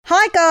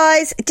Hi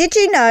guys, did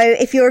you know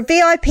if you're a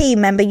VIP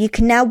member you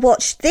can now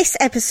watch this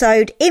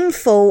episode in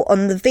full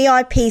on the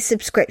VIP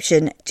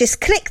subscription?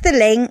 Just click the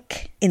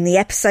link in the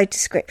episode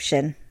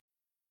description.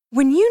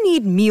 When you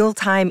need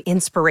mealtime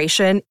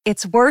inspiration,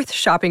 it's worth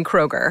shopping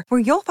Kroger, where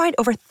you'll find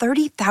over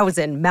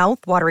 30,000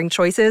 mouth-watering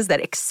choices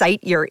that excite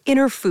your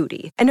inner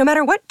foodie. And no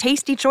matter what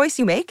tasty choice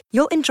you make,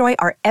 you'll enjoy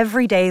our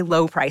everyday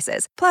low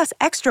prices, plus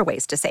extra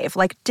ways to save,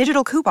 like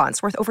digital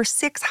coupons worth over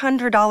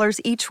 $600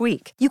 each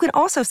week. You can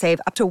also save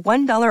up to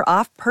 $1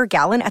 off per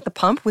gallon at the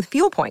pump with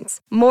fuel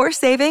points. More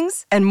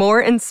savings and more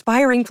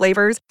inspiring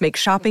flavors make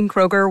shopping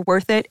Kroger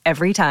worth it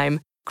every time.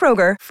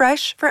 Kroger,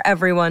 fresh for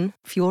everyone.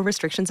 Fuel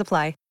restrictions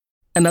apply.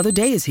 Another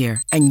day is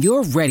here, and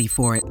you're ready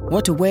for it.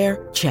 What to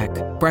wear? Check.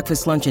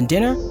 Breakfast, lunch, and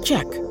dinner?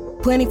 Check.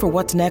 Planning for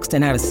what's next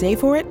and how to save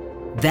for it?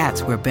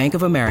 That's where Bank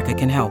of America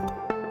can help.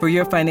 For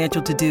your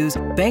financial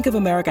to-dos, Bank of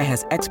America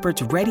has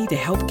experts ready to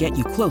help get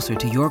you closer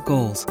to your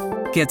goals.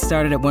 Get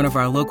started at one of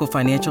our local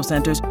financial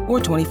centers or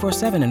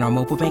 24/7 in our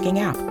mobile banking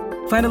app.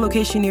 Find a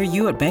location near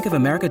you at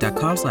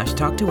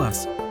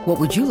bankofamerica.com/talktous. What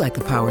would you like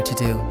the power to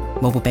do?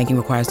 Mobile banking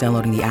requires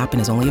downloading the app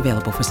and is only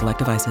available for select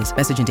devices.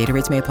 Message and data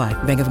rates may apply.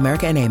 Bank of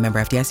America N.A., member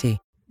FDIC.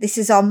 This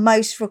is our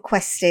most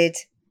requested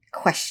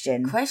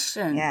question.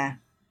 Question? Yeah.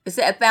 Is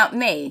it about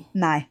me?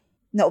 No,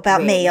 not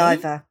about me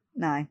either.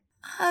 No.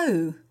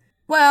 Oh.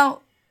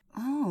 Well.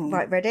 Oh.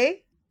 Right,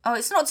 ready? Oh,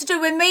 it's not to do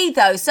with me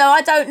though, so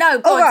I don't know.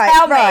 Go on, right,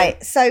 tell me.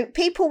 Right. So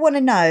people want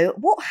to know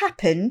what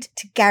happened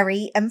to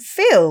Gary and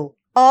Phil.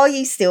 Are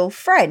you still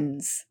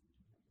friends?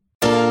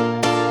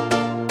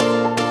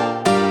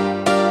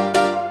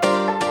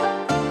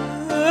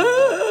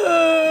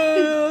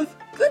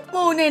 Good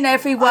morning,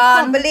 everyone. I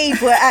can't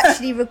believe we're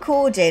actually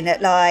recording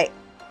at like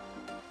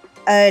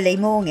early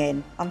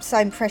morning. I'm so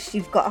impressed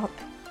you've got up.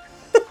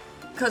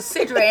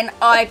 Considering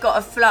I got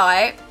a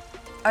flight,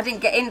 I didn't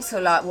get in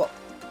till like, what,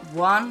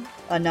 1?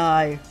 I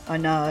know.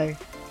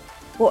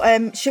 What?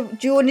 Do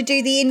you want to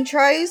do the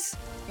intros?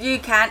 You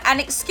can.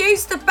 And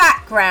excuse the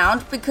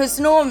background, because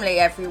normally,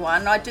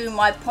 everyone, I do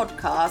my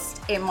podcast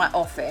in my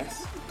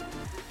office.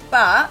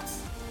 But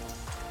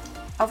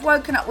I've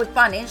woken up with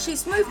Bunny and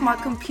she's moved my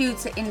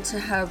computer into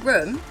her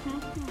room.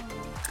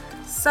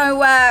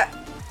 So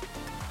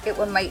it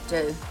will make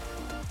do.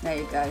 There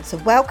you go. So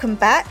welcome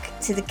back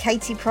to the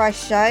Katie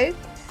Price Show,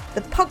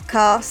 the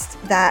podcast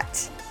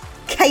that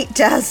Kate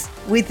does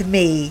with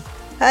me,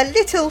 her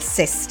little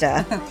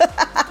sister.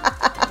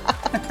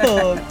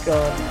 Oh,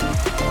 God.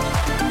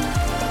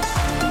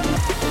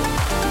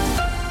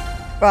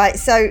 Right,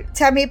 so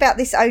tell me about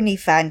this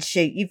OnlyFans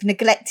shoot. You've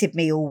neglected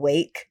me all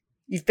week.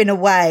 You've been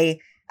away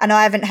and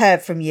I haven't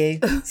heard from you.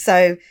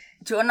 So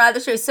do you want to know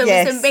the truth? So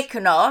yes. we was in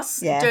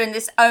Mykonos doing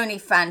this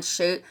OnlyFans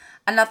shoot,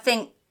 and I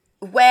think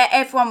where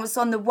everyone was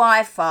on the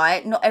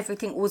Wi-Fi, not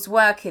everything was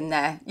working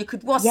there. You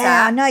could WhatsApp.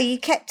 Yeah, I know. You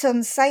kept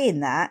on saying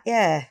that.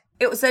 Yeah.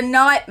 It was a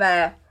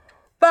nightmare.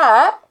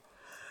 But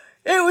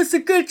it was a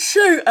good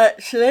shoot,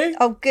 actually.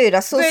 Oh, good. I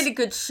saw really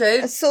good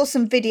shoot. I saw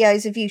some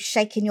videos of you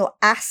shaking your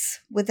ass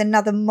with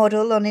another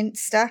model on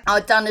Insta.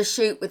 I'd done a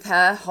shoot with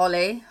her,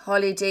 Holly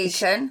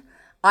Deacon.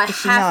 I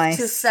have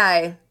to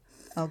say.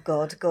 Oh,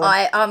 God.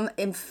 I am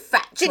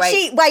infatuated. Did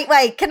she,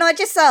 wait, can I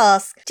just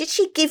ask, did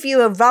she give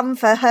you a run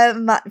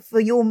for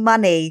your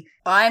money?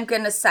 I'm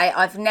going to say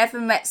I've never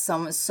met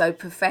someone so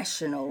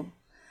professional,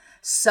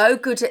 so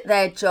good at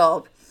their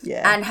job,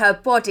 and her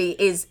body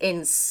is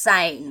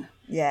insane.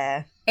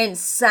 Yeah.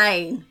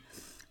 Insane.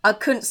 I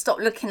couldn't stop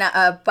looking at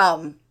her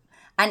bum.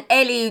 And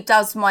Ellie, who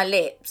does my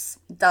lips,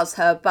 does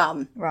her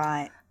bum.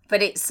 Right.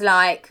 But it's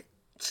like,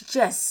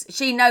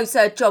 she knows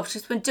her job.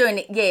 She's been doing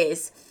it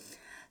years.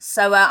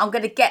 So I'm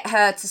going to get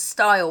her to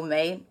style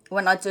me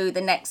when I do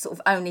the next sort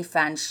of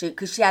OnlyFans shoot,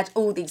 because she had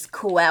all these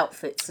cool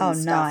outfits and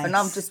stuff. Nice. And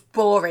I'm just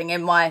boring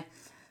in my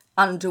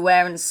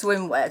underwear and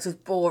swimwear,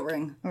 just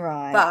boring.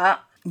 Right.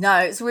 But no,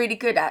 it's really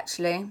good,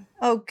 actually.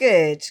 Oh,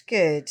 good.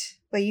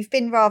 Well, you've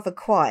been rather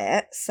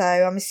quiet, so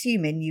I'm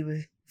assuming you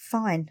were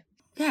fine.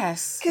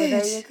 Yes. Good.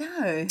 Well, there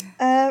you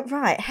go.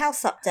 Right,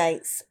 house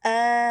updates.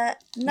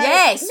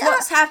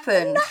 What's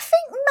happened? Nothing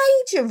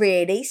major,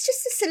 really. It's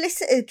just the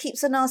solicitor who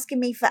keeps on asking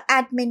me for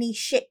admin-y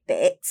shit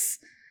bits,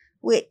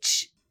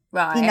 which,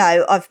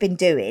 I've been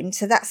doing,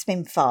 so that's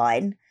been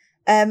fine.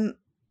 I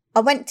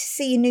went to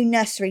see a new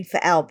nursery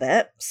for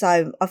Albert,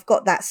 so I've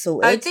got that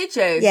sorted. Oh, did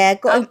you? Yeah,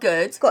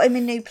 good. Got him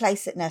a new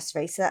place at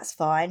nursery, so that's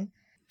fine.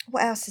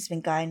 What else has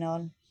been going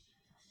on?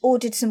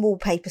 Ordered some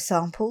wallpaper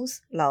samples,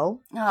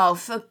 lol. Oh,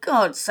 for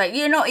God's sake,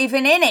 you're not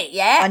even in it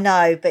yet. I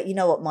know, but you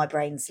know what my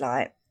brain's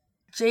like.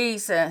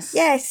 Jesus.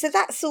 Yeah, so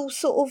that's all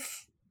sort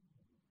of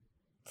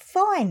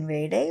fine,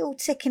 really, all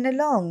ticking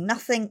along.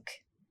 Nothing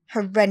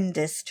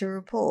horrendous to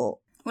report.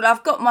 Well,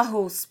 I've got my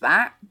horse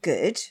back.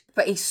 Good.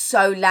 But he's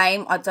so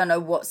lame, I don't know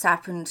what's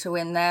happened to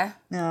him there.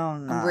 Oh,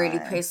 no. I'm really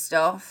pissed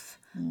off.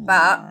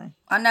 But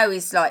I know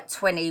he's like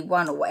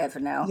 21 or whatever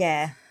now.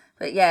 Yeah.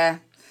 But yeah,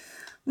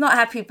 not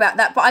happy about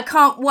that. But I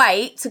can't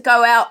wait to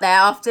go out there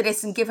after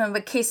this and give him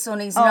a kiss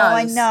on his nose.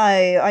 I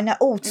know.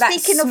 Oh,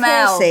 speaking of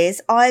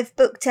horses, I've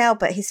booked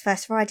Albert his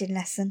first riding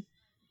lesson.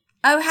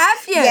 Oh,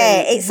 have you?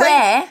 Yeah, it's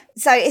where?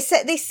 So it's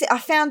at this. I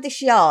found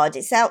this yard.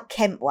 It's out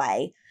Kent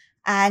Way,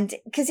 and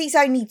because he's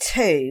only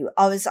 2,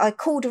 I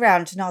called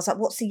around and I was like,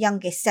 "What's the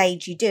youngest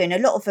age you do?" And a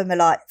lot of them are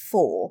like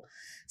 4.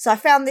 So I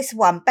found this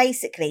one.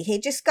 Basically,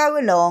 he'd just go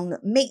along,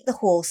 meet the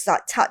horse,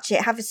 like touch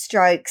it, have a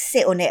stroke,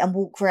 sit on it, and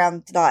walk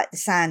around like the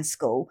sand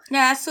school.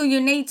 Yeah, that's all you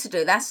need to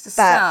do. That's the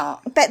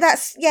start. But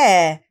that's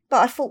But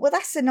I thought, well,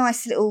 that's a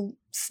nice little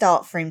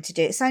start for him to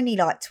do. It's only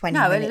like 20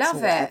 minutes I love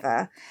or whatever.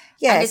 It.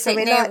 Yeah, and is it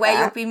near where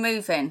you'll be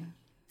moving?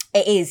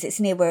 It is. It's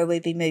near where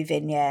we'll be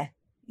moving, yeah.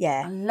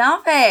 Yeah. I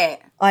love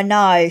it. I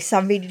know. So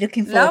I'm really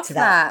looking forward to that.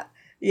 Love that.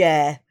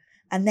 Yeah.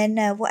 And then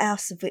what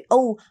else have we...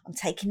 Oh, I'm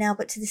taking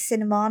Albert to the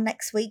cinema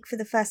next week for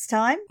the first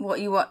time. What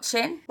are you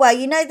watching? Well,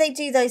 you know they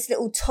do those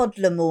little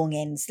toddler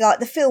mornings. Like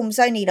the film's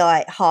only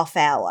like half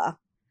hour.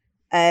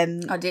 I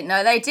didn't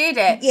know they did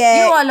it.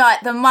 Yeah. You are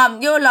like the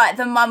mum. You're like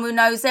the mum who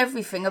knows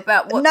everything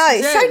about what to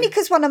do. It's only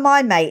because one of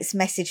my mates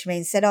messaged me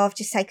and said, I've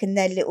just taken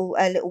their little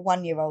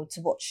 1-year-old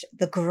to watch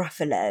The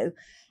Gruffalo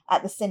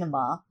at the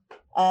cinema.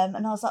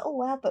 And I was like,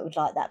 oh, Albert would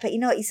like that. But you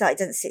know what he's like?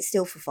 He doesn't sit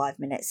still for 5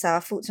 minutes. So I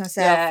thought to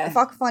myself, if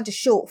I could find a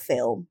short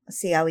film, I'll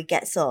see how he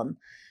gets on.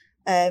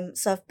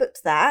 So I've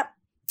booked that.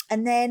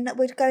 And then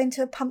we're going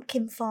to a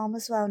pumpkin farm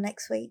as well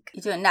next week.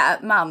 You're doing that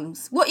at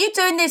Mum's. What are you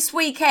doing this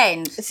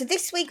weekend? So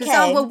this weekend...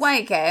 Because I'm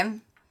away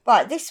again.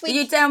 Right, this week... Are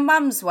you down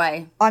Mum's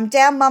way? I'm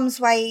down Mum's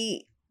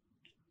way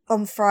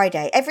on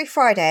Friday. Every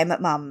Friday I'm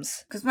at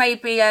Mum's. Because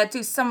maybe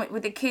do something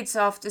with the kids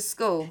after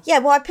school. Yeah,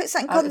 well, I put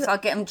something on... If I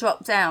get them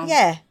dropped down.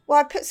 Yeah, well,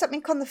 I put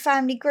something on the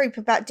family group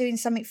about doing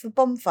something for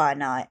bonfire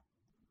night.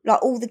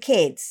 Like all the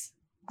kids.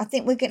 I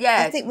think we're going to...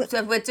 Yeah,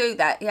 so we'll do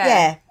that, yeah.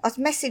 Yeah, I've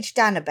messaged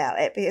Dan about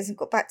it, but he hasn't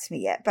got back to me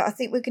yet. But I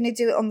think we're going to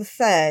do it on the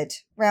 3rd,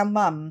 round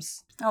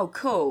Mum's. Oh,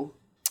 cool.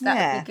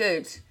 That would be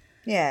good.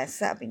 Yeah,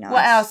 so that'd be nice.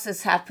 What else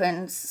has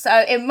happened?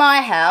 So in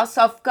my house,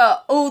 I've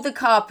got all the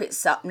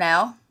carpets up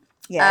now.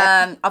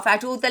 Yeah. I've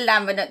had all the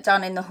laminate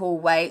done in the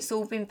hallway. It's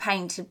all been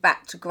painted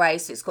back to grey,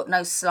 so it's got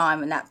no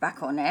slime and that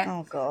back on it.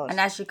 Oh, God. And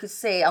as you can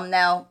see, I'm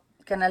now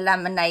going to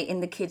laminate in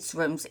the kids'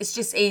 rooms. It's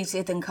just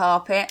easier than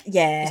carpet.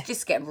 Yeah. It's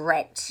just getting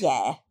wrecked.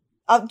 Yeah.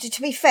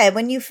 To be fair,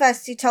 when you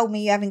told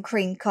me you're having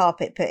cream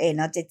carpet put in,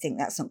 I did think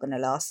that's not going to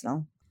last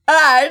long.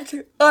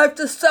 And I've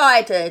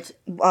decided...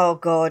 Oh,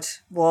 God.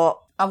 What?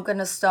 I'm going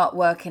to start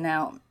working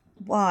out.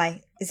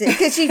 Why? Is it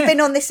because you've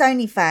been on this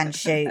OnlyFans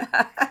shoot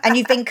and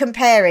you've been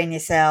comparing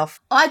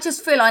yourself? I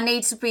just feel I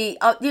need to be,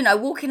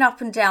 walking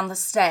up and down the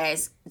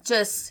stairs,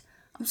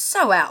 I'm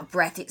so out of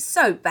breath. It's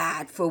so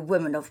bad for a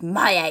woman of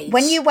my age.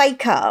 When you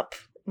wake up,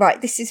 right,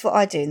 this is what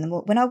I do.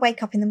 When I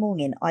wake up in the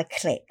morning, I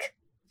click.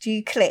 Do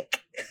you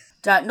click?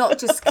 Don't, not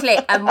just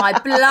click. And my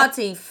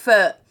bloody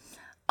foot,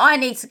 I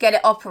need to get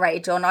it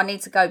operated on. I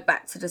need to go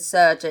back to the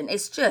surgeon.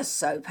 It's just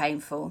so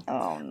painful.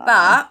 Oh, no.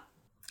 But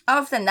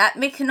other than that,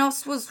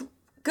 Mykonos was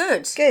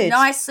good. Good.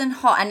 Nice and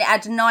hot. And it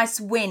had a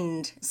nice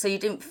wind. So you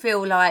didn't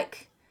feel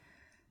like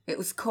it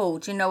was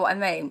cold. Do you know what I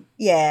mean?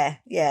 Yeah,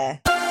 yeah.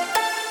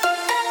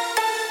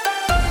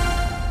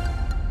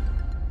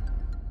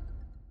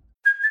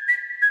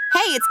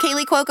 Hey, it's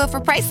Kaylee Cuoco for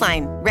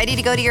Priceline. Ready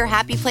to go to your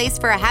happy place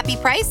for a happy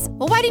price?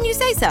 Well, why didn't you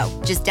say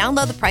so? Just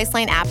download the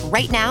Priceline app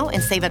right now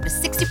and save up to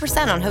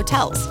 60% on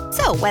hotels.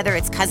 So whether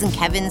it's Cousin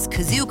Kevin's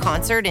Kazoo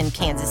Concert in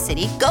Kansas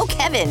City, go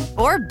Kevin,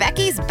 or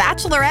Becky's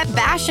Bachelorette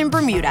Bash in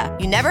Bermuda,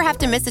 you never have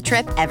to miss a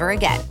trip ever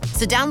again.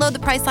 So download the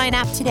Priceline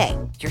app today.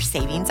 Your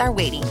savings are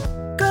waiting.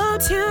 Go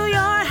to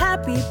your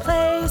happy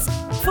place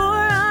for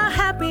a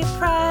happy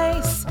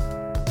price.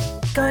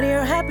 Go to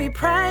your happy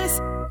price,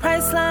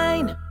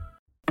 Priceline.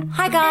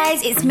 Hi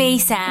guys, it's me,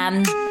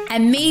 Sam.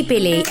 And me,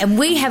 Billy, and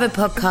we have a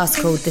podcast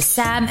called The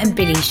Sam and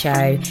Billy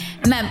Show.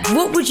 Ma'am,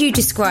 what would you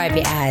describe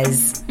it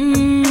as?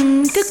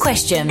 Good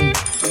question.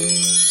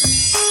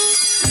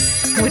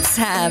 Would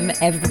Sam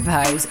ever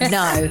propose?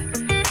 No.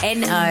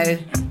 N-O.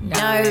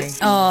 No.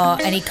 Oh,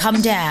 and he'd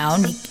come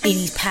down in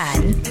his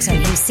pants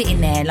and he was sitting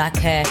there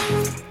like a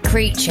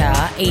creature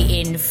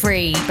eating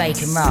 3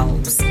 bacon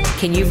rolls.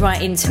 Can you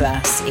write into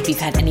us if you've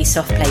had any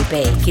soft play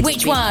B?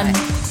 Which one?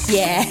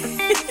 Yeah.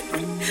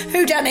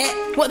 Who done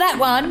it? What, that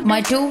one?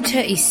 My daughter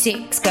is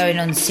 6 going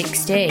on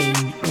 16.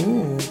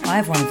 Ooh, I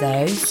have one of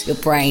those. Your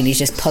brain is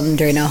just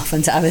pondering off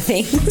onto other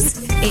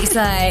things. It's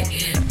like...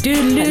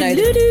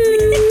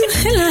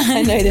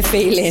 I know the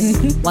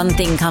feeling. One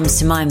thing comes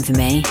to mind for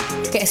me.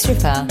 Get a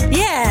stripper.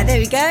 Yeah, there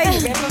we go.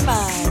 Never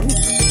mind.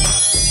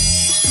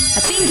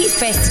 I think it's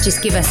best to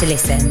just give us a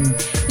listen.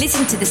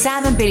 Listen to The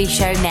Sam and Billy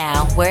Show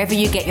now, wherever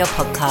you get your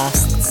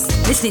podcasts.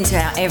 Listening to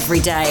our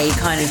everyday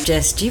kind of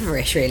just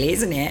gibberish, really,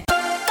 isn't it?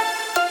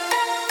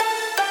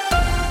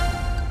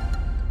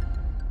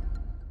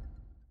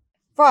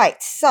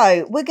 Right,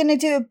 so we're going to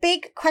do a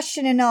big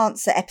question and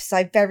answer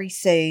episode very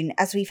soon,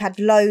 as we've had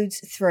loads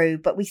through,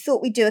 but we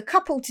thought we'd do a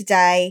couple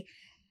today.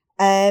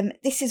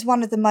 This is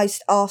one of the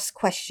most asked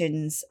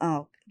questions.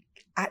 Oh,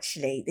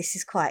 actually, this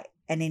is quite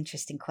an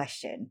interesting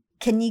question.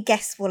 Can you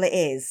guess what it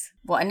is?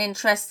 What an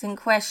interesting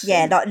question.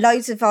 Yeah, like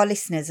loads of our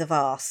listeners have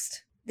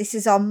asked. This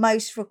is our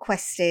most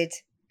requested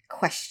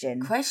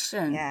question.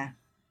 Question? Yeah.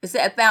 Is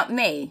it about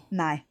me?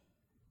 No.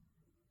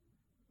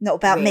 Not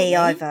about me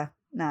either.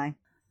 No.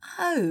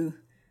 Oh.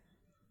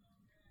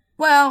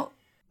 Well.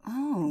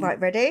 Oh. Right,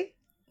 ready?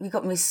 You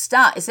got me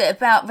stuck. Is it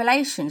about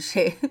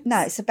relationships?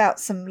 No, it's about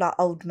some like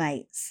old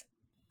mates.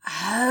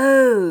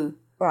 Oh.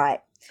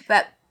 Right.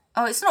 But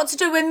it's not to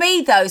do with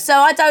me though, so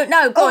I don't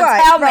know. Go on,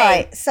 right, tell me.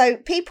 Right. So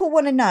people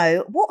want to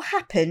know what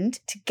happened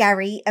to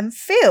Gary and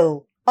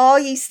Phil. Are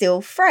you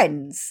still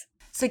friends?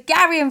 So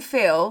Gary and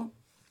Phil,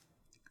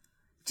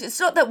 it's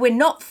not that we're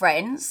not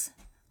friends.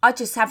 I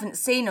just haven't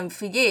seen them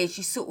for years.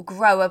 You sort of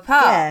grow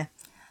apart.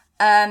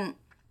 Yeah.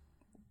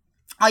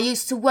 I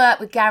used to work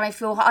with Gary and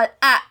Phil. I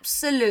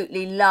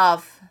absolutely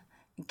love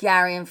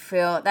Gary and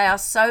Phil. They are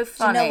so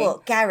funny. Do you know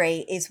what?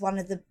 Gary is one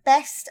of the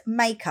best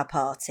makeup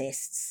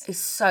artists. He's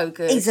so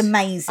good. He's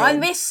amazing. I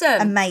miss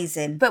him.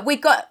 Amazing. But we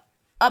got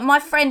my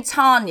friend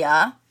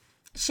Tanya.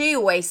 She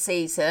always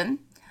sees him.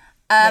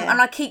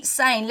 And I keep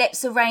saying,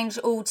 let's arrange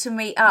all to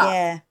meet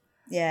up.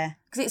 Yeah.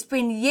 Because it's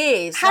been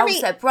years. Harry, I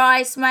was their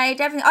bridesmaid,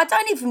 everything. I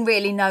don't even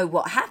really know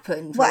what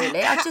happened,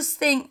 really. I just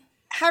think...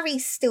 Harry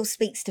still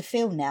speaks to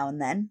Phil now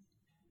and then.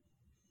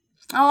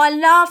 Oh, I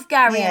love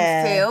Gary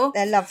and Phil.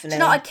 They're lovely. Do you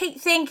know, I keep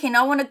thinking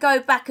I want to go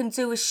back and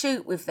do a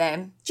shoot with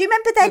them. Do you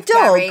remember their with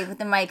dog? Gary, with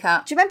the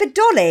makeup. Do you remember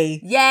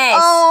Dolly? Yes.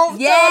 Oh,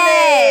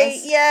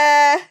 yes. Dolly.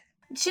 Yeah.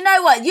 Do you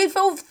know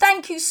what?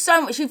 Thank you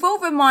so much. You've all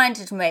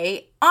reminded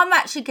me. I'm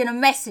actually going to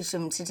message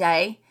them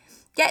today.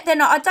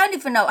 I don't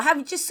even know. Have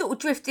you just sort of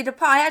drifted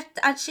apart?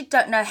 I actually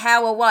don't know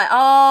how or why.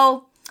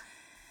 Oh,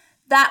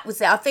 that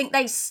was it. I think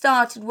they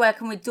started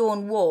working with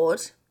Dawn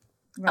Ward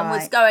and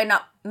was going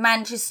up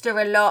Manchester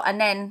a lot, and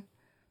then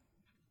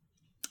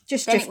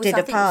just drifted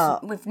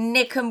apart. With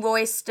Nick and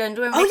Royston.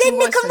 Nick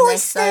and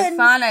Royston. They're so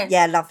funny.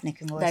 Yeah, I love Nick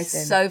and Royston.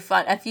 They're so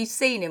fun. Have you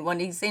seen him on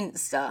his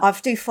Insta? I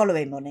do follow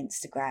him on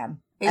Instagram.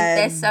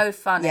 They're so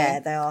funny. Yeah,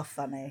 they are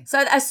funny.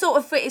 So it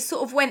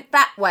sort of went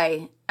that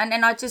way, and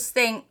then I just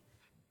think,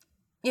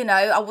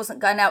 I wasn't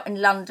going out in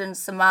London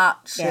so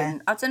much,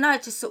 and I don't know,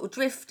 it just sort of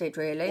drifted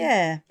really.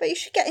 Yeah, but you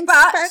should get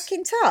back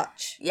in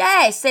touch.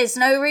 Yes, there's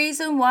no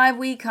reason why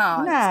we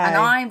can't, no. And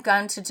I'm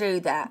going to do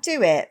that.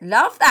 Do it.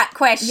 Love that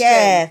question.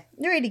 Yeah,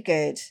 really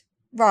good.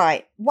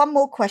 Right, one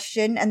more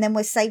question, and then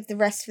we'll save the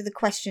rest for the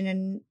question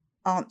and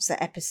answer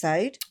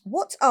episode.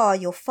 What are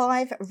your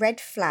 5 red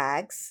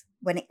flags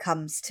when it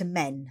comes to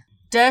men?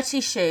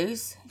 Dirty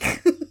shoes. I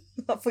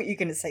thought you were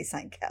going to say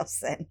something else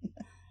then.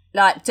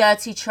 Like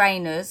dirty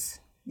trainers.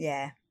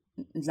 Yeah.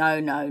 No.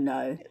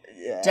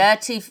 Yeah.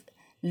 Dirty,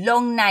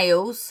 long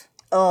nails.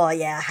 Oh,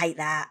 yeah, I hate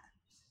that.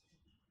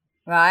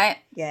 Right?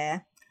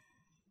 Yeah.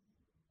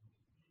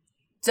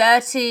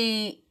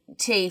 Dirty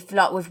teeth,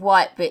 like with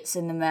white bits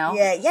in the mouth.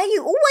 Yeah,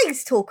 you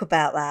always talk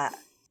about that.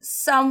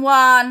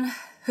 Someone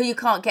who you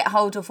can't get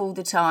hold of all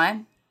the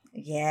time.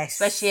 Yes.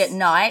 Especially at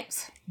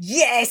night.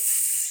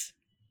 Yes.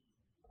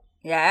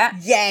 Yeah.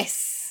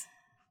 Yes.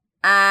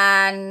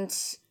 And...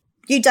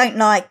 You don't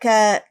like,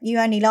 you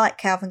only like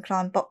Calvin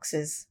Klein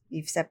boxers,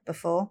 you've said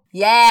before.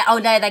 Yeah, oh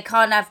no, they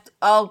can't have,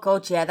 oh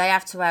God, yeah, they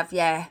have to have,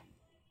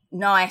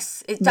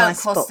 nice, it don't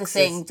nice cost boxers.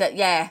 a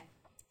thing,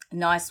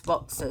 nice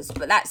boxers,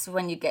 but that's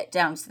when you get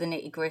down to the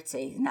nitty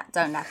gritty, and that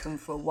don't happen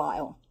for a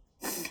while.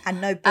 And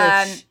no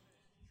bush.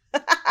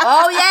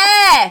 Oh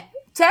yeah,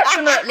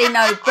 definitely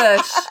no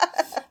bush.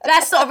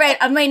 That's not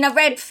a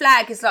red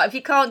flag is like, if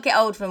you can't get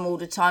hold of them all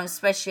the time,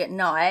 especially at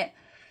night,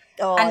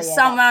 and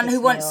someone who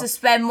wants to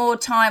spend more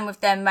time with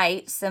their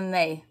mates than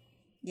me.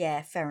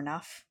 Yeah, fair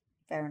enough.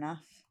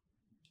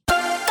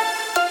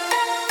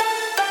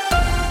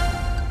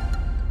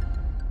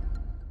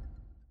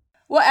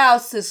 What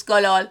else has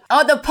gone on?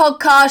 Oh, the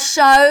podcast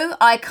show.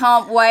 I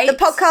can't wait. The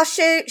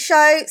podcast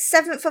show,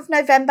 7th of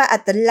November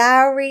at the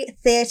Lowry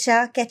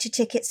Theatre. Get your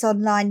tickets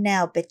online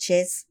now,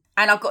 bitches.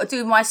 And I've got to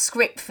do my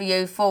script for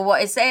you for,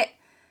 what is it?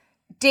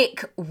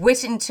 Dick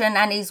Whittington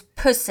and his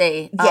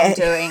pussy. Yeah. I'm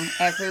doing,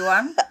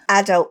 everyone.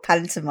 Adult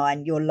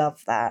pantomime. You'll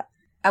love that.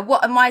 And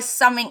what am I?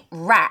 Something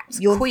rat.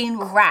 You're Queen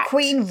Rat.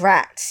 Queen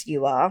Rat,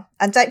 you are.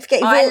 And don't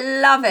forget,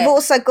 love it. You've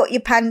also got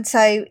your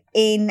panto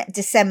in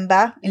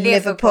December in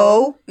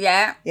Liverpool.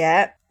 Yeah.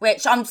 Yeah.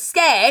 Which I'm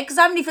scared because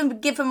I haven't even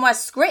been given my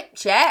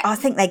script yet. I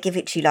think they give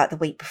it to you like the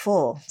week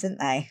before, didn't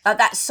they? Oh,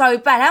 that's so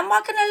bad. How am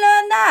I going to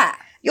learn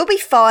that? You'll be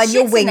fine.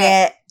 You'll wing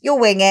it. You'll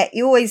wing it.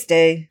 You always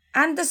do.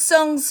 And the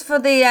songs for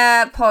the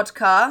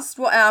podcast.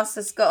 What else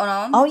has gone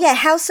on? Oh, yeah.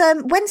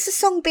 When's the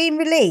song being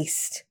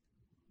released?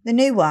 The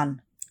new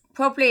one?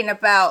 Probably in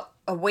about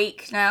a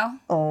week now.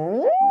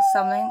 Oh. Or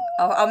something.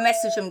 I'll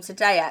message him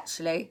today,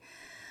 actually.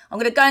 I'm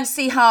going to go and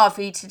see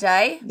Harvey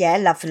today. Yeah,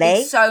 lovely.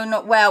 He's so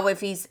not well with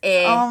his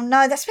ear. Oh,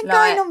 no. That's been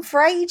going on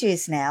for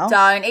ages now.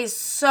 It's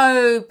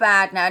so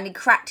bad now. And he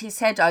cracked his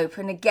head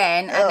open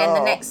again. And then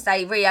the next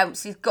day,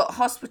 reopens. He's got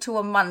hospital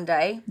on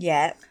Monday.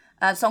 Yeah.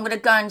 So I'm going to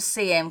go and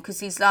see him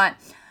because he's like,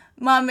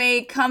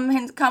 Mummy, come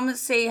and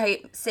see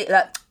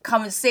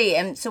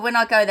him. So when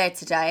I go there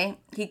today,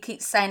 he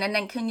keeps saying, and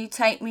then can you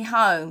take me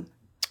home?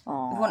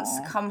 Aww. He wants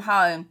to come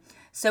home.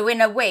 So in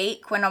a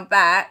week, when I'm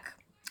back,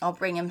 I'll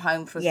bring him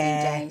home for a few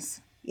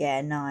days. Yeah,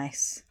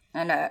 nice.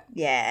 I know.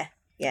 Yeah.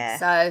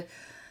 So,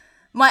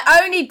 my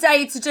only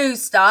day to do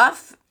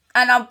stuff,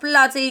 and I'm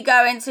bloody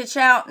going to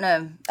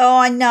Cheltenham. Oh,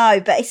 I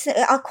know, but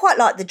I quite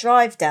like the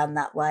drive down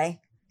that way.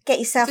 Get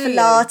yourself a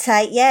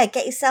latte. Yeah,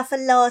 get yourself a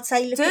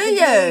latte. Look at the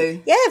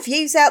view. Yeah,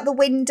 views out the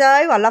window.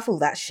 I love all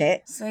that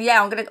shit. So,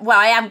 yeah,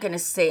 I am going to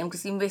see him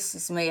because he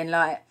misses me and,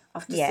 like, I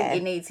just think he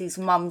needs his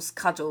mum's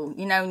cuddle,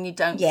 you know, when you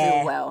don't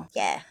feel well.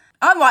 Yeah.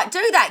 I might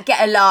do that,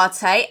 get a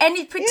latte.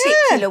 Any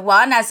particular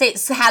one, as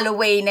it's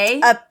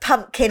Halloweeny? A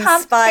pumpkin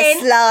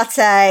spice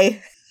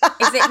latte.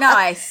 Is it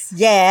nice?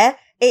 Yeah,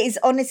 it is,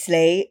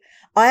 honestly.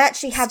 I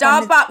actually have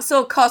Starbucks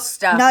or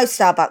Costa? No,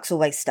 Starbucks,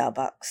 always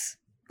Starbucks.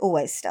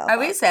 Always Starbucks.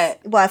 Oh, is it?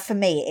 Well, for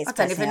me, it is. I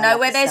don't even know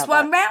where there's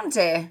one round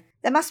here.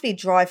 There must be a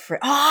drive-through.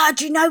 Oh,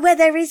 do you know where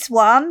there is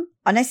one?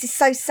 I know this is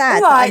so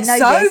sad. Right, but I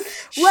know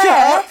this.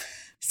 Where?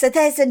 So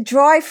there's a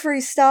drive-through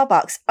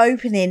Starbucks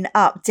opening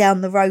up down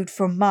the road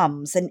from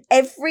Mum's. And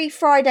every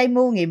Friday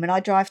morning when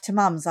I drive to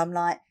Mum's, I'm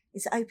like,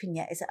 is it open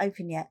yet? Is it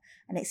open yet?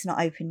 And it's not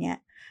open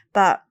yet.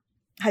 But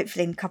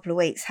hopefully in a couple of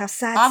weeks. How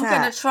sad is that? I'm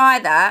going to try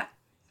that.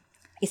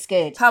 It's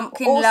good.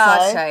 Pumpkin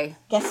latte.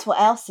 Guess what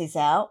else is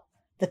out?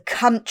 The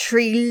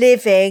Country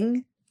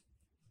Living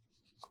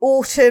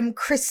Autumn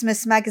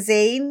Christmas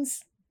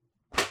magazines.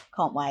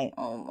 Can't wait.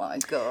 Oh my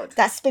God.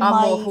 That's been I'm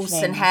my more evening.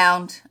 horse and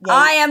hound. Yeah.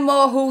 I am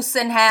more horse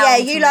and hound. Yeah,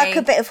 you like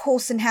a bit of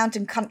horse and hound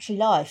and country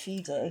life,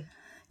 you do.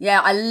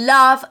 Yeah, I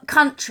love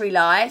country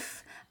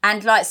life.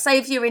 And like, say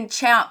if you're in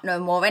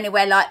Cheltenham or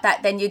anywhere like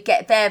that, then you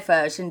get their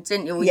version,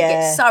 didn't you? Or you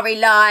get Surrey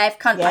Live,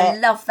 country. I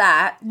love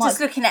that. Just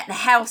looking at the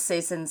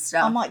houses and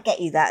stuff. I might get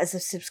you that as a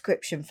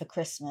subscription for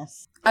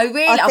Christmas. Oh,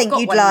 really? I think I've got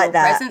you'd one like of your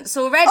that. presents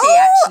already,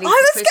 actually,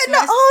 I was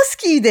going to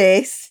ask you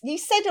this. You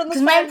said on the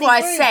family remember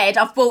I group. said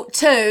I've bought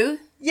 2.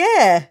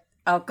 Yeah.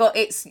 I've got,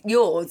 it's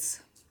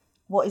yours.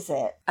 What is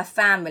it? A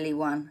family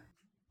one.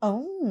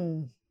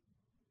 Oh,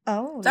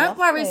 Don't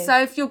worry,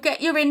 Soph, you'll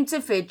get your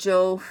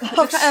individual. Oh,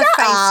 Look at her shut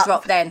face up.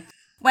 drop then.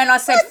 When I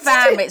said When did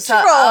family, it it's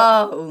like,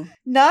 drop? oh.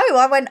 No,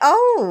 I went,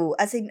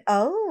 as in,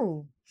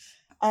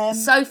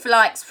 Soph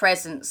likes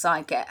presents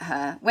I get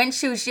her. When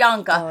she was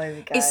younger, here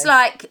we go. it's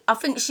like, I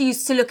think she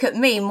used to look at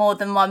me more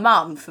than my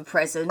mum for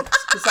presents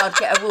because I'd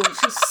get her all.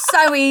 She's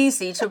so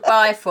easy to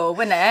buy for,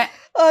 wasn't it?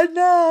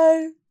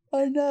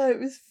 I know, it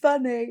was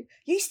funny.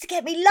 You used to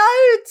get me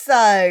loads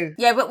though.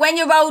 Yeah, but when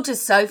you're older,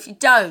 Soph, you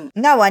don't.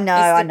 No, I know,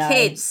 It's I the know.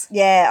 kids.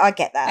 Yeah, I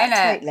get that,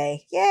 Innit?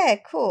 totally. Yeah,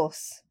 of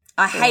course.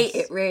 I hate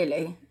it,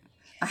 really.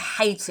 I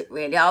hate it,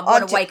 really. I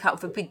want to wake up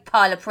with a big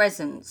pile of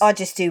presents. I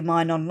just do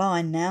mine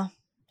online now.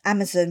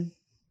 Amazon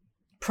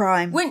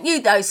Prime. Wouldn't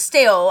you, though,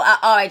 still, at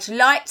our age,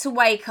 like to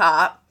wake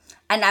up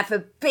and have a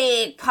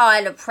big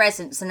pile of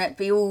presents and it'd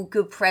be all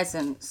good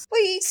presents?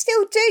 Well, you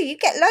still do. You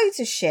get loads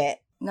of shit.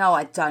 No,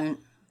 I don't.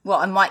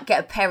 What, I might get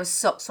a pair of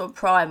socks on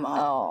Primark.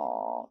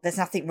 Oh, there's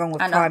nothing wrong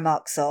with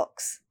Primark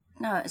socks.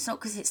 No, it's not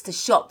because it's the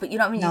shop, but you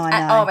know what I mean? No, I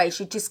At know. our age,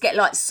 you just get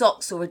like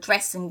socks or a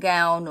dressing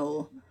gown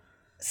or...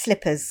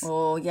 Slippers.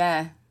 Oh,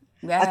 yeah.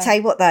 I'll tell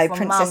you what though, From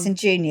Princess Mum.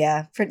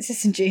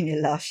 and Junior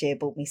last year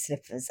bought me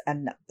slippers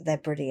and they're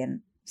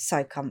brilliant.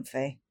 So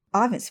comfy.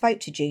 I haven't spoke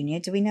to Junior.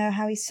 Do we know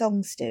how his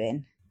song's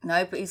doing?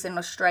 No, but he's in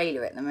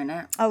Australia at the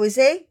minute Oh, is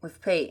he?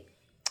 with Pete.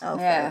 Oh,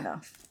 Yeah. fair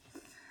enough.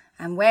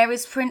 And where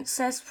is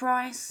Princess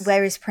Price?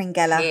 Where is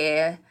Pringella?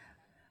 Here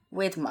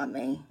with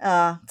Mummy.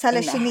 Tell her In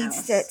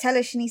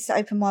the she needs to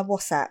open my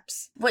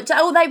WhatsApps. But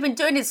all they've been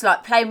doing is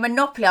like playing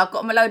Monopoly. I've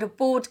got them a load of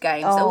board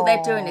games. All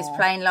they're doing is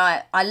playing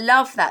like... I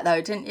love that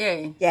though, didn't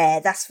you?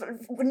 Yeah, that's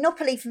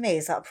Monopoly for me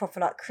is like a proper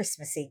like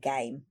Christmassy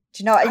game.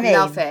 Do you know what I mean? I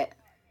love it.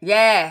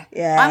 Yeah.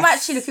 Yes. I'm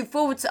actually looking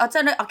forward to... I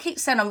don't know. I keep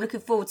saying I'm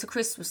looking forward to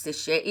Christmas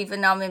this year, even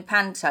though I'm in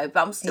Panto,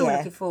 but I'm still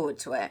looking forward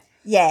to it.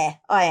 Yeah,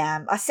 I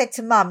am. I said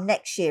to Mum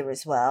next year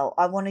as well,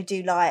 I want to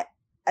do like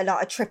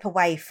a trip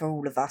away for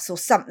all of us or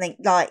something,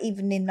 like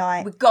even in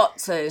like... We've got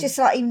to. Just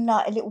like even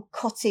like a little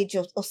cottage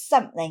or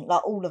something,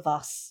 like all of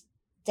us.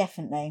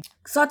 Definitely.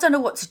 Because I don't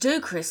know what to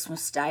do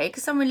Christmas Day,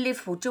 because I'm in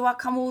Liverpool. Do I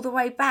come all the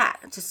way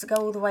back, just to go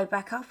all the way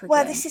back up again?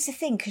 Well, this is the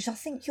thing, because I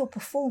think you're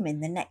performing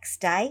the next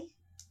day,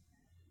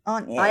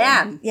 aren't you? I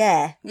am.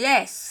 Yeah.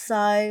 Yes. So,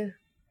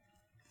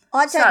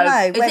 I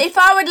don't know. If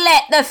I would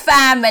let the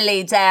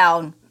family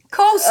down, of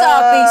course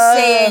I'll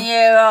be seeing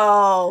you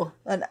all.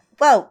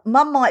 Well,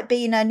 Mum might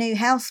be in her new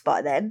house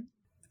by then.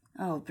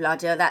 Oh,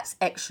 bloody hell, that's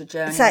extra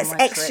journey. So it's on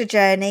my extra trip.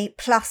 journey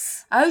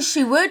plus Oh,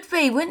 she would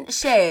be, wouldn't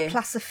she?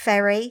 plus a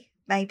ferry,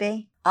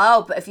 maybe.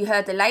 Oh, but have you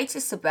heard the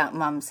latest about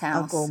Mum's Oh,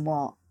 house? go on,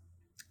 what?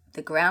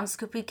 The grounds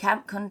could be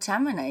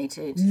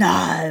contaminated.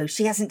 No,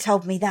 she hasn't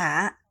told me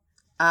that.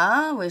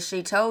 Ah, well,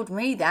 she told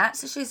me that,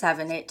 so she's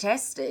having it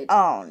tested.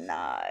 Oh,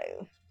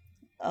 no.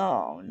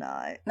 Oh,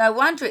 no. No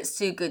wonder it's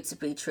too good to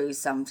be true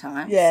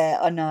sometimes. Yeah,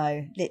 I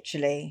know,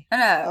 literally. I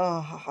know.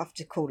 Oh, I'll have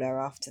to call her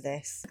after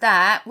this.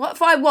 That. What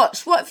have I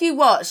watched? What have you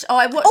watched? Oh,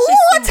 I watched Oh, this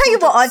I'll thing tell you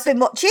called- what I've been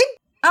watching.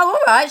 Oh,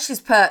 all right, she's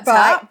perked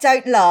Right, up.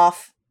 don't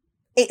laugh.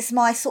 It's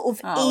my sort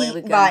of Oh, here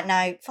we go. right,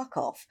 no, fuck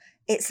off.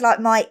 It's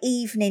like my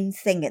evening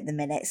thing at the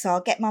minute. So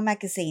I'll get my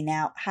magazine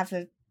out, have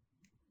a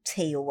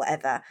tea or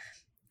whatever,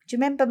 Do you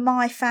remember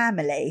My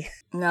Family?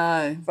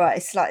 No. Right,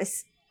 it's like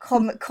this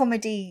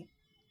comedy.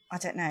 I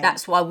don't know.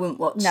 That's why I wouldn't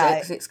watch it,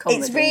 because it's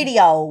comedy. It's really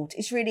old.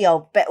 It's really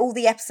old, but all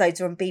the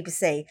episodes are on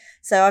BBC.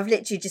 So I've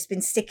literally just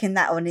been sticking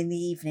that on in the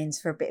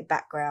evenings for a bit of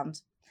background.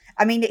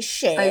 I mean, it's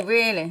shit. Oh,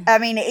 really? I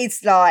mean, it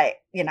is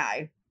like,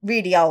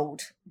 really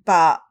old,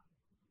 but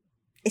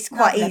it's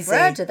quite easy. I've never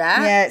heard of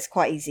that. Yeah, it's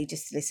quite easy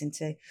just to listen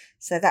to.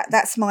 So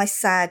that's my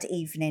sad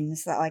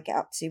evenings that I get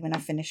up to when I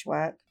finish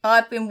work.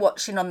 I've been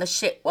watching on the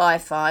shit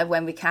Wi-Fi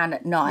when we can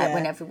at night,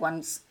 when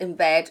everyone's in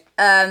bed.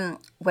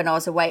 When I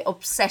was away,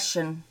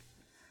 Obsession.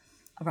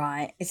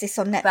 Right. Is this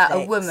on Netflix? About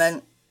a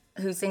woman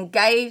who's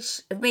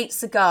engaged,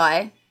 meets a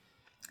guy,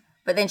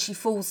 but then she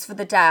falls for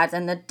the dad,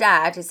 and the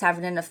dad is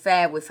having an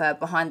affair with her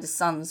behind the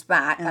son's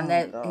back, and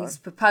he's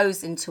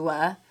proposing to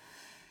her.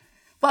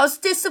 But I was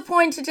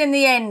disappointed in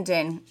the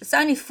ending. It's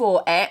only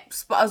 4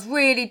 eps, but I was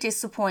really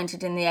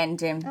disappointed in the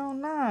ending. Oh,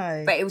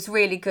 no. But it was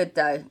really good,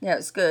 though. Yeah, it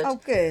was good. Oh,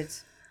 good.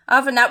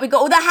 Other than that, we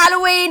got all the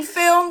Halloween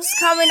films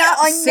coming up.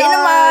 I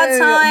Cinema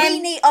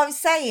time. I was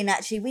saying,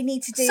 actually, we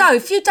need to do... So,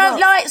 if you don't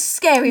like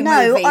scary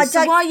movies, I don't,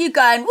 so why are you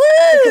going,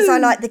 woo? Because I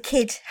like the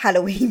kid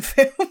Halloween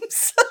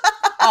films.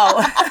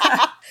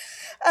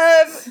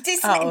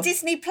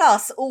 Disney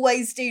Plus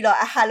always do like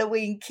a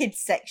Halloween kids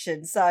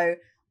section, so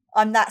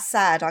I'm that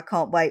sad. I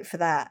can't wait for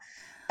that.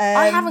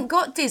 I haven't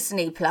got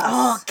Disney Plus.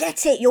 Oh,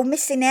 get it. You're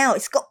missing out.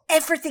 It's got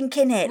everything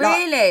in it.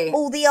 Really? Like,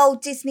 all the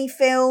old Disney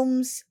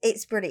films.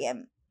 It's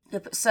brilliant. Yeah,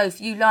 but so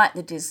if you like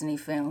the Disney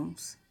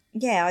films.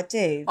 Yeah, I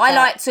do. I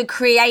like to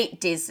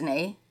create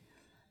Disney,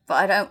 but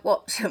I don't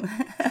watch them.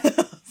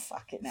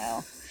 Fucking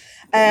hell.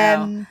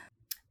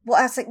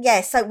 What else?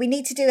 Yeah, so we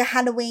need to do a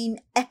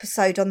Halloween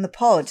episode on the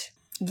pod.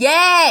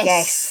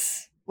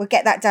 Yes. We'll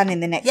get that done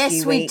in the next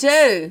few weeks.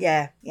 Yes, we do.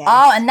 Yeah.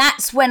 Oh, and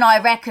that's when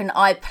I reckon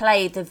I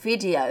play the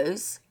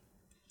videos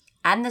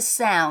and the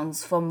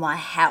sounds from my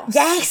house.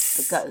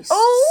 Yes. The ghosts.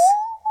 Oh,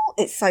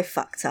 it's so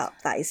fucked up.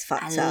 That is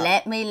fucked up. And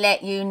let me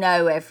let you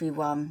know,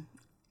 everyone,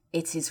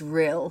 it is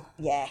real.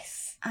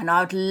 Yes. And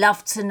I'd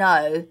love to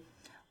know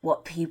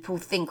what people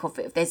think of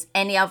it. If there's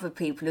any other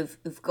people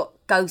who've got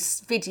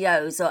ghost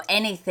videos or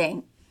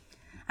anything,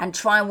 and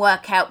try and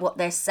work out what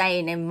they're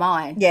saying in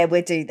mine. Yeah,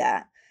 we'll do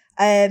that.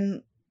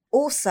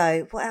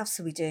 Also, what else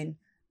are we doing?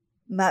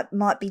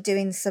 Might be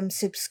doing some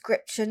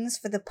subscriptions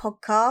for the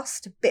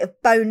podcast, a bit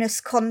of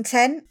bonus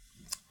content.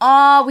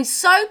 Oh, we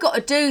so got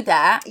to do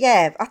that.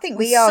 Yeah, I think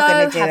we are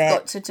going to do it. have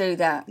got to do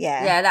that.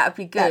 Yeah, that would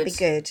be good. That'd be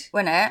good,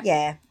 wouldn't it?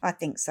 Yeah, I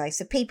think so.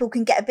 So people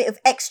can get a bit of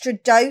extra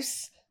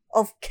dose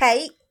of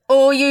Kate.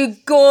 All you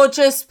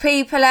gorgeous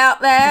people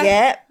out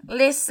there,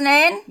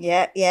 listening.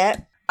 Yeah.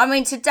 I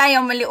mean, today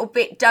I'm a little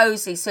bit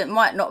dozy, so it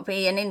might not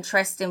be an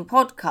interesting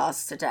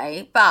podcast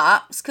today,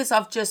 but it's because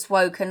I've just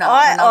woken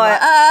up.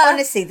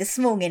 Honestly, this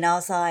morning I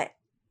was like,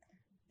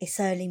 it's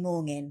early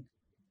morning.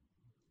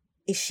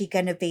 Is she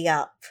going to be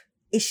up?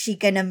 Is she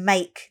going to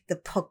make the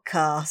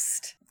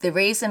podcast? The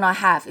reason I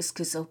have is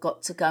because I've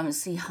got to go and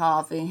see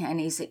Harvey and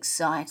he's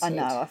excited. I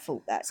know, I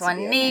thought that. So I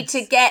need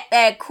to get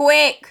there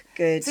quick.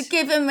 Good. To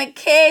give him a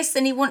kiss,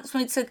 and he wants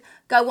me to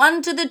go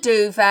under the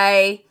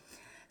duvet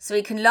so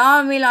he can lie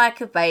on me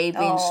like a baby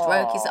and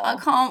stroke his... I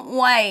can't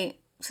wait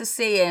to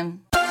see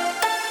him.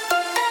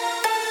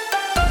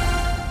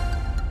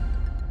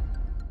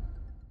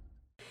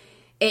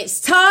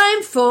 It's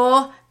time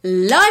for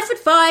Life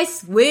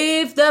Advice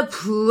with the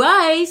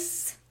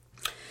Price.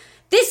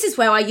 This is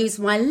where I use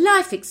my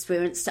life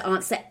experience to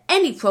answer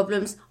any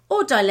problems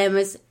or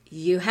dilemmas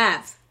you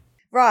have.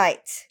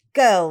 Right,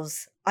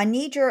 girls, I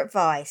need your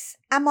advice.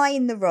 Am I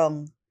in the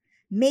wrong?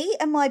 Me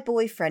and my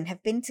boyfriend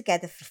have been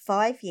together for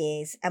 5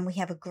 years and we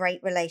have a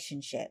great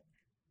relationship.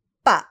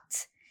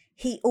 But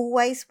he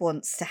always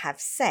wants to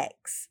have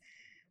sex.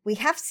 We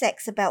have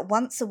sex about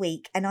once a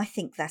week and I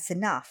think that's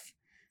enough.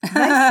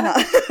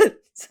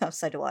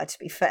 So do I, to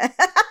be fair.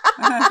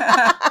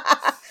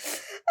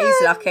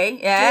 He's lucky,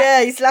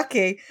 Yeah, he's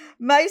lucky.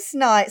 Most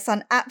nights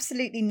I'm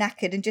absolutely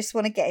knackered and just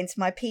want to get into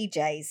my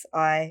PJs.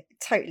 I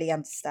totally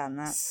understand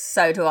that.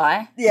 So do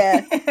I.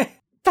 Yeah.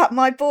 But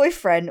my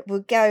boyfriend will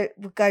go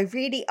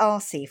really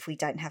arsey if we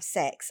don't have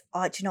sex.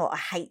 Do you know what? I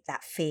hate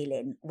that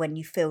feeling when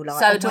you feel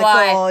like,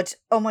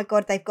 oh my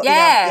God, they've got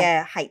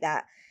I hate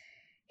that.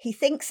 He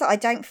thinks that I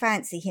don't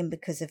fancy him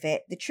because of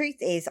it. The truth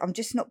is, I'm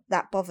just not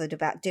that bothered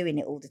about doing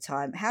it all the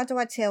time. How do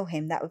I tell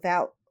him that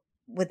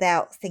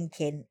without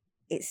thinking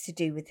it's to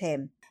do with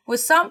him? Well,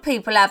 some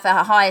people have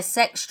a higher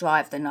sex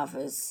drive than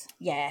others.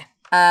 Yeah.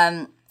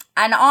 And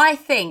I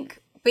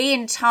think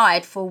being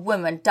tired for a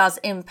woman does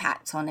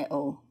impact on it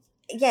all.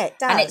 Yeah, it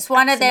does. And it's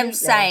one of them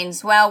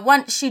sayings, well,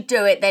 once you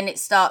do it, then it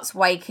starts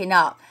waking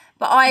up.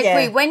 But I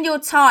agree, when you're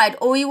tired,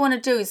 all you want to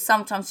do is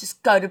sometimes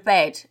just go to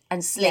bed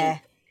and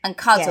sleep and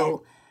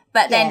cuddle. Yeah.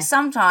 But then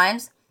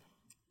sometimes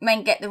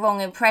men get the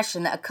wrong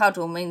impression that a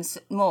cuddle means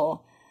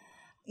more.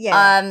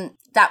 Yeah.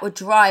 That would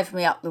drive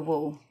me up the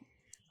wall.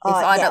 If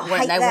I don't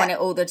want it, they want it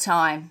all the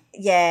time.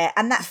 Yeah,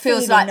 and that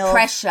feels like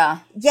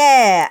pressure.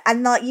 Yeah,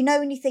 and like, you know,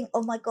 when you think,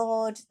 oh my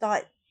God,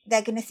 like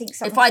they're going to think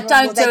something. If I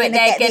don't do it,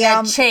 they're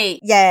going to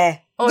cheat. Yeah.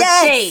 or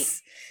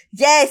cheat.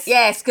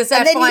 Yes, because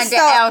they'll find it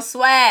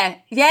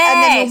elsewhere. Yes.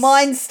 And then your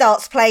mind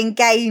starts playing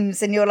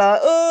games and you're like,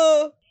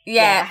 oh.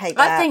 Yeah, I hate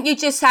that. I think you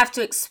just have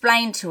to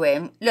explain to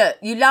him, look,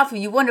 you love him,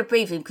 you want to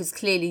be with him because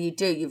clearly you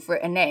do, you've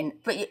written in,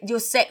 but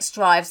your sex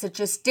drives are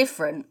just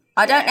different.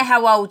 I don't know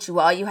how old you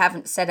are. You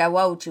haven't said how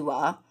old you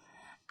are.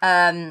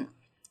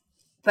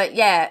 But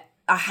yeah,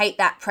 I hate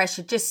that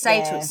pressure. Just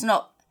say to it, it's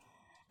not,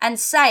 and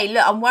say,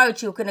 look, I'm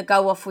worried you're going to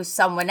go off with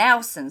someone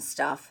else and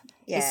stuff.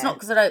 Yeah. It's not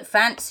because I don't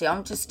fancy you,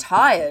 I'm just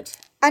tired.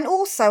 And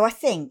also, I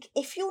think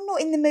if you're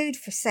not in the mood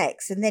for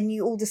sex and then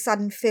you all of a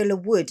sudden feel a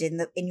wood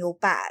in your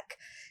back,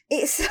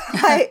 it's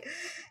like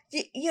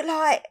you're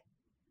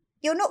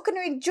not going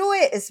to enjoy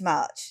it as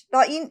much.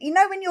 Like you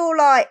know when you're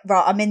like,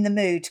 right, I'm in the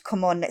mood,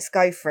 come on, let's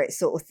go for it,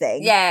 sort of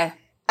thing. Yeah.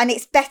 And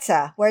it's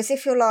better. Whereas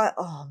if you're like,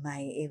 oh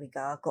mate, here we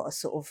go, I've got to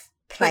sort of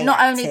play. But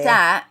not only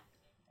that,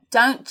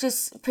 don't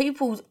just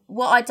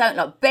what I don't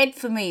like, bed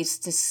for me is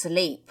to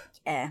sleep.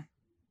 Yeah.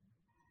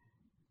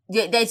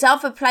 There's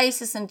other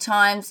places and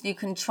times you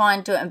can try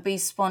and do it and be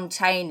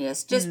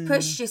spontaneous. Just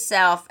push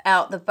yourself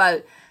out the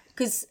boat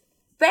because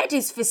bed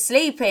is for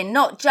sleeping,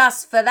 not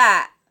just for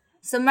that.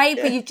 So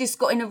maybe you've just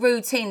got in a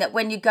routine that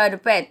when you go to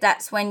bed,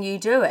 that's when you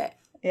do it.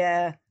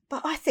 Yeah.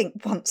 But I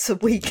think once a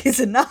week is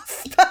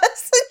enough, personally.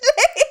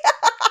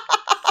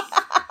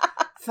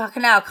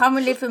 Fucking hell, come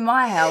and live in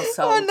my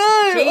household. I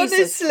know,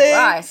 Jesus honestly.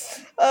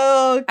 Christ.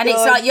 Oh, God. And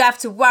it's like you have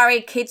to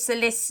worry kids are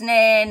listening.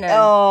 And,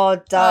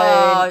 don't.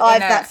 I have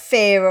that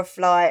fear of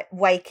like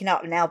waking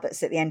up and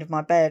Albert's at the end of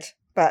my bed.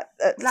 But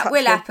that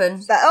will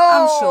happen.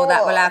 I'm sure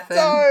that will happen.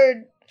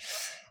 Don't.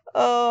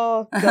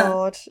 Oh,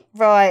 God.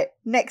 Right.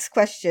 Next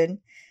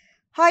question.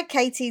 Hi,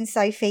 Katie and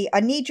Sophie. I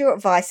need your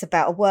advice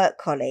about a work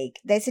colleague.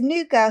 There's a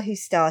new girl who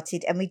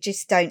started and we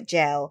just don't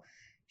gel.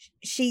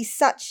 She's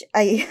such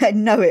a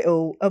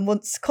know-it-all and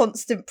wants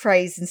constant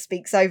praise and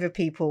speaks over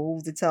people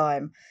all the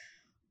time.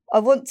 I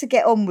want to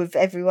get on with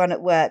everyone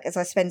at work as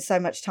I spend so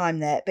much time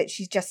there, but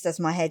she just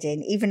does my head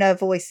in. Even her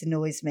voice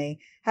annoys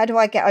me. How do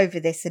I get over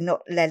this and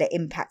not let it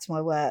impact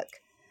my work?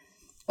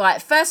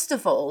 Right, first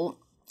of all,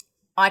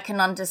 I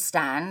can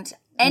understand.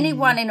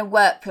 Anyone in a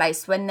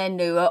workplace, when they're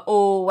new, are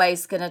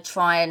always going to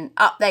try and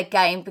up their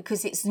game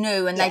because it's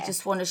new and they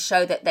just want to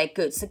show that they're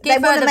good. So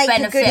give her the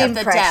benefit of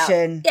the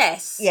doubt.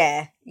 Yes.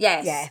 Yeah.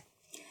 Yes. Yeah.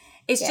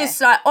 It's just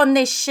like on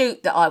this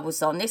shoot that I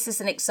was on, this is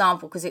an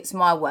example because it's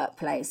my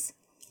workplace.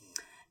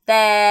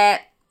 There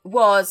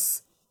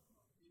was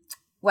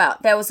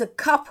a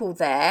couple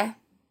there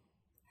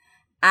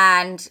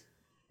and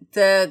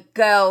the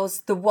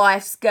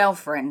wife's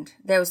girlfriend.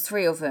 There was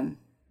 3 of them.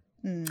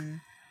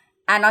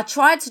 And I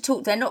tried to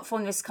talk, they're not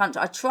from this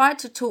country. I tried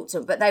to talk to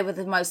them, but they were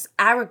the most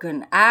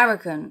arrogant,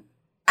 rude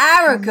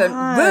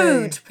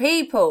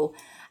people.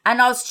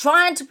 And I was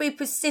trying to be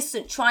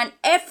persistent, trying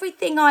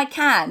everything I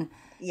can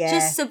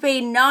just to be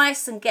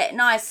nice and get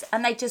nice.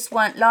 And they just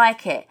weren't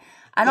like it.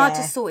 And I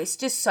just thought it's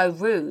just so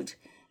rude.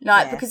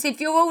 Because if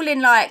you're all in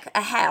like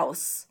a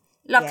house,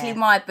 luckily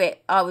my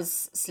bit I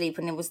was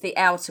sleeping in was the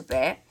outer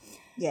bit.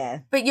 Yeah.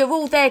 But you're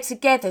all there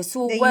together, it's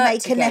all work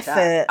together.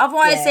 An effort.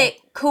 Otherwise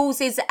it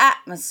causes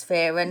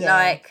atmosphere and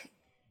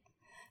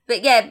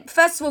But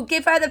first of all,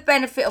 give her the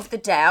benefit of the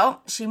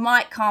doubt. She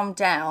might calm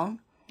down.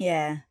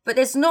 Yeah. But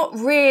there's not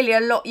really a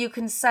lot you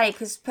can say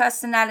because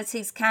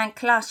personalities can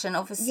clash and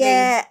obviously...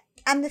 Yeah,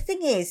 and the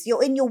thing is,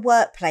 you're in your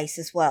workplace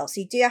as well,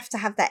 so you do have to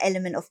have that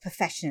element of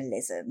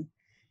professionalism.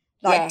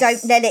 Like,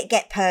 don't let it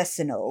get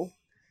personal.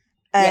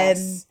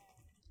 Yes.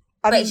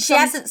 I mean, she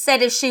hasn't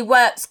said if she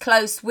works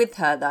close with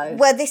her, though.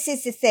 Well, this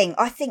is the thing.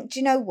 I think, do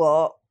you know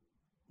what?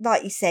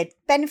 Like you said,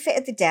 benefit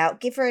of the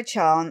doubt, give her a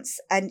chance.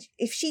 And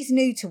if she's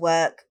new to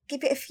work,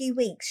 give it a few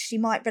weeks. She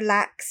might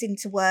relax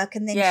into work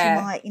and then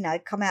she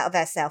might, come out of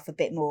herself a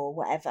bit more or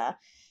whatever.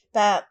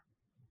 But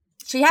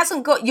she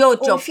hasn't got your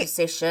job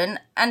position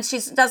and she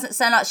doesn't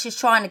sound like she's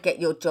trying to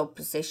get your job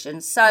position.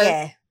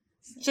 So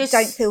just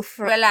don't feel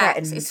relax.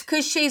 threatened. It's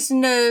because she's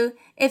new.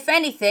 If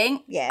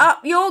anything,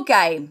 up your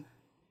game.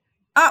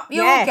 Up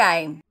your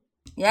game.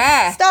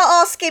 Yeah. Start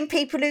asking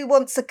people who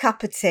wants a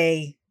cup of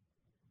tea.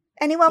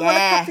 Anyone want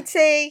a cup of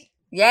tea?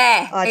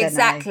 Yeah,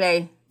 exactly.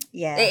 Know.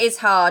 Yeah. It is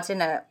hard,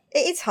 isn't it?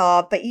 It is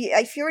hard, but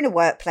if you're in a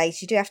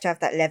workplace, you do have to have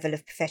that level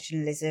of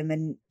professionalism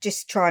and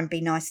just try and be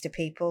nice to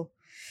people,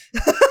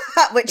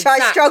 which I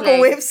struggle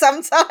with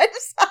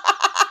sometimes.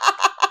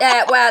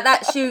 Yeah, well,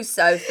 that's you,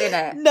 Soph, isn't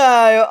it? No,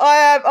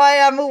 I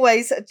am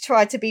always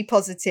try to be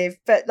positive,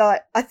 but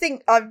like I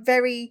think I'm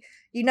very...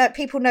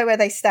 people know where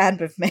they stand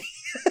with me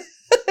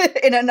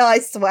in a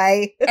nice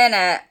way.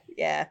 Innit?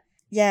 Yeah.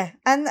 Yeah.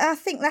 And I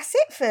think that's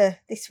it for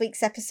this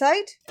week's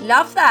episode.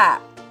 Love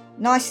that.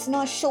 Nice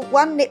short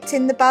one nipped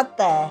in the bud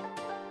there.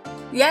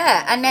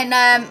 Yeah. And then,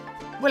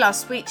 I'll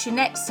speak to you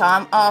next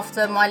time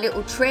after my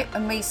little trip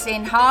and me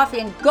seeing Harvey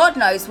and God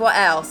knows what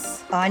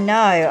else. I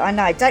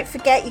know. Don't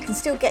forget, you can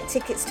still get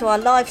tickets to our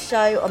live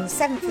show on the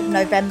 7th of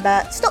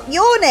November. Stop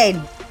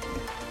yawning!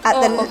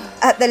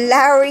 At the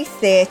Lowry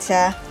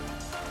Theatre.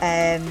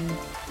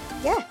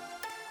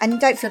 And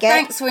don't forget...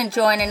 thanks for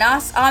joining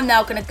us. I'm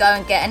now going to go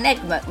and get an Egg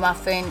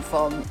McMuffin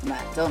from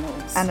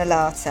McDonald's. And a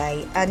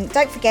latte. And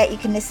don't forget, you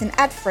can listen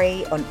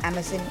ad-free on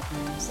Amazon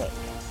Music.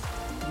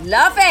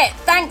 Love it.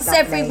 Thanks,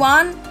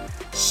 everyone.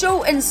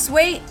 Short and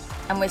sweet.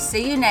 And we'll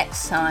see you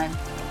next time.